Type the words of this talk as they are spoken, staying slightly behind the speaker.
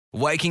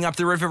Waking up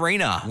the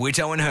Riverina,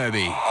 Whitto and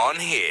Herbie on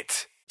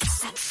Hit.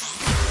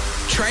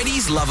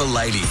 Tradies love a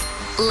lady.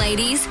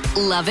 Ladies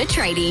love a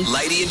tradie.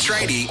 Lady and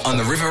Tradie on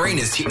the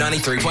Riverina's Hit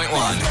 93.1.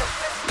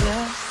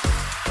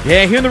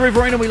 Yeah, here in the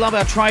Riverina, we love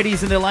our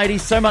tradies and their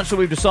ladies so much that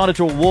we've decided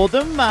to award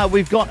them.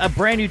 We've got a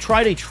brand new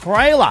tradie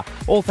trailer,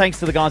 all thanks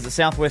to the guys at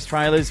Southwest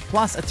Trailers,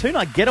 plus a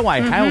 2-night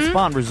getaway, Hale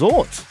Spa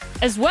Resort.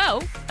 As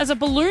well as a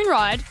balloon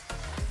ride,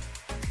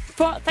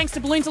 thanks to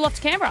Balloons Aloft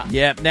to Canberra.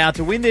 Yeah, now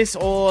to win this,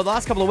 or the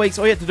last couple of weeks,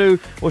 all you have to do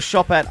was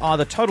shop at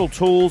either Total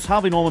Tools,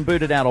 Harvey Norman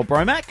Booted Out, or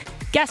Bromac.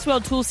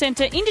 Gasworld Tool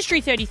Centre, Industry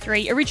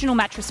 33, Original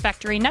Mattress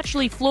Factory,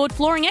 Naturally Floored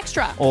Flooring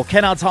Extra. Or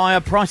Kennard's Hire,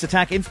 Price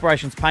Attack,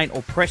 Inspirations Paint,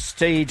 or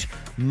Prestige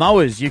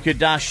Mowers. You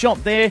could shop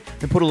there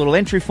and put a little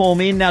entry form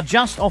in. Now,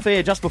 just off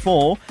air, just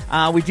before,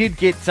 we did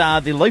get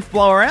the leaf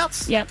blower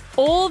outs. Yep,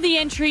 all the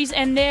entries,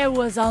 and there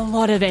was a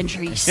lot of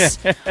entries.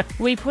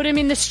 We put them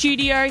in the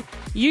studio.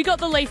 You got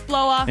the leaf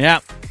blower.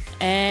 Yeah.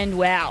 And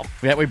wow.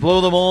 Yeah, we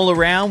blew them all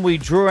around. We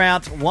drew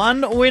out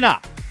one winner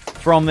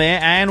from there,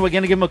 and we're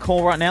going to give them a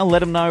call right now, let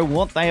them know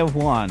what they have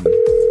won.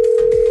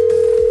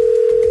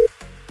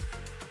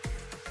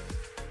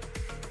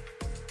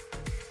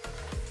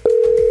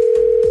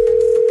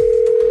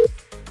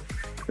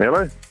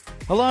 Hello?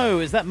 Hello,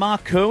 is that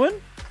Mark Kerwin?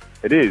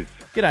 It is.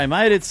 G'day,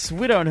 mate. It's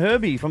Whitto and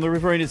Herbie from the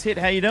Riverina's Hit.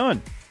 How you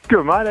doing?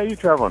 Good, mate. How you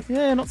travelling?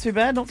 Yeah, not too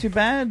bad, not too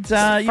bad.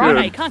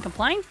 Friday, can't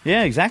complain.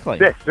 Yeah, exactly.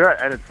 Yes, right.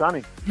 And it's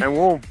sunny and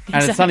warm.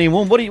 And it's sunny and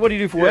warm. What do you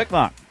do for work,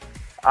 Mark?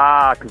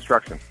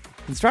 Construction.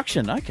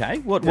 Construction, okay.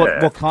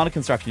 What kind of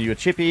construction? Are you a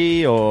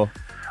chippy or?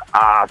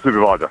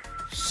 Supervisor.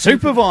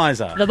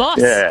 Supervisor? The boss.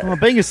 Yeah. Well,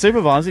 being a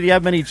supervisor, do you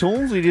have many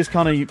tools? Or you just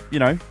kind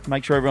of,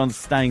 make sure everyone's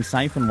staying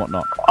safe and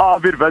whatnot? A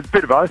bit of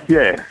both,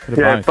 yeah. Bit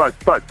of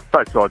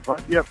both sides, mate.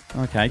 Yep.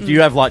 Okay. Do you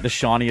have, the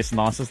shiniest,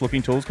 nicest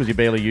looking tools because you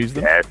barely use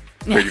them? Yeah,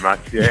 pretty much,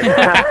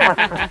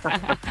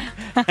 yeah.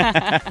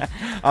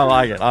 I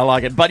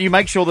like it. But you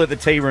make sure that the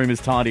tea room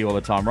is tidy all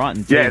the time, right?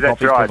 And Yeah,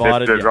 that's right.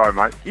 That's right,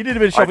 mate. You did a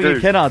bit of shopping at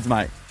Kennard's,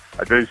 mate.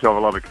 I do shop a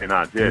lot of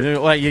Kennard's,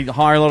 yeah. You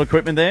hire a lot of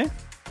equipment there?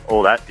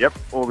 All that, yep.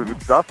 All the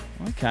good stuff.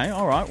 Okay,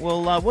 all right.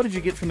 Well, what did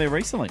you get from there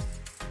recently?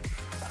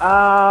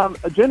 A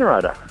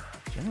generator.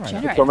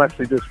 Generator. So I'm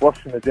actually just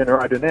washing the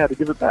generator now to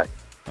give it back.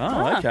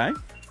 Oh, okay.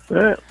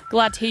 Yeah.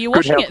 Glad to hear you're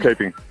Good washing it.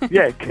 housekeeping.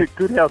 Yeah,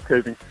 good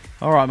housekeeping.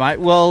 All right, mate.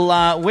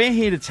 Well, we're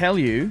here to tell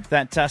you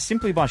that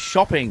simply by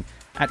shopping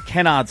at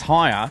Kennard's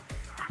Hire,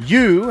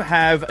 you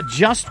have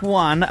just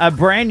won a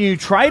brand new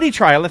tradie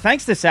trailer,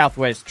 thanks to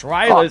Southwest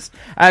Trailers,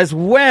 as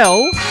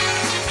well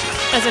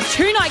as a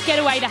 2-night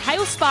getaway to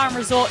Hale Spa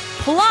Resort,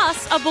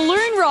 plus a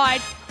balloon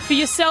ride for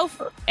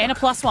yourself and a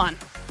 +1.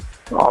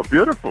 Oh,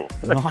 beautiful.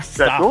 Nice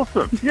That's stuff.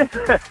 awesome. Yeah.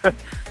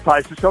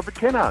 Place to shop at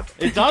Kennard's.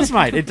 It does,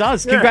 mate. It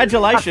does. Yeah.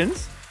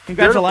 Congratulations.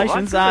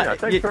 Congratulations. Beautiful,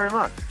 thanks very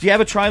much. Do you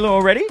have a trailer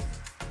already?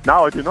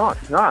 No, I do not.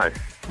 No.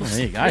 Oh,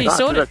 there you go. You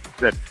sorted.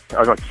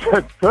 I got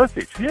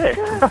perfect,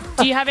 yeah.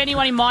 Do you have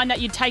anyone in mind that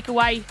you'd take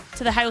away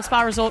to the Hale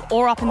Spa Resort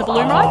or up in the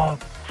balloon ride?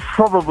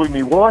 Probably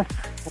my wife.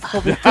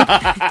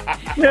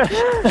 Yeah.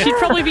 She'd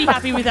probably be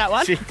happy with that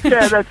one.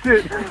 Yeah, that's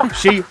it.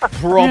 She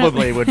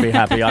probably would be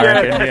happy, I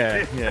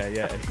reckon.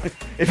 Yeah.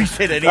 If you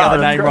said any other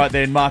name right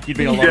then, Mark, you'd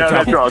be in a lot of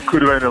trouble. That's right.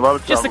 Could have been a lot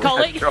of Just trouble.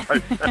 the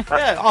colleague?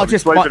 Yeah, I'll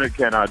just sleeping at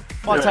Kennard.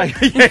 might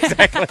take. Yeah,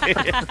 exactly.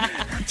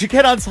 Do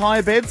Kennard's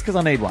hire beds? Because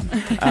I need one.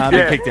 Been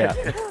kicked out.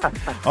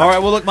 All right,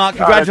 well, look, Mark,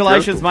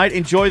 congratulations, mate.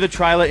 Enjoy the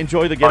trailer.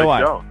 Enjoy the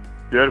getaway.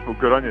 Beautiful.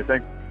 Good on you.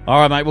 Thanks. All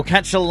right, mate, we'll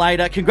catch you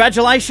later.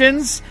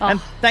 Congratulations,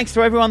 and thanks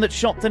to everyone that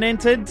shopped and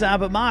entered.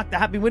 But Mark, the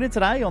happy winner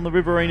today on the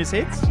Riverina's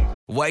Hits.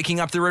 Waking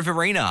up the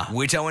Riverina,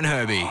 Whitto and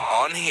Herbie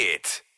on Hit.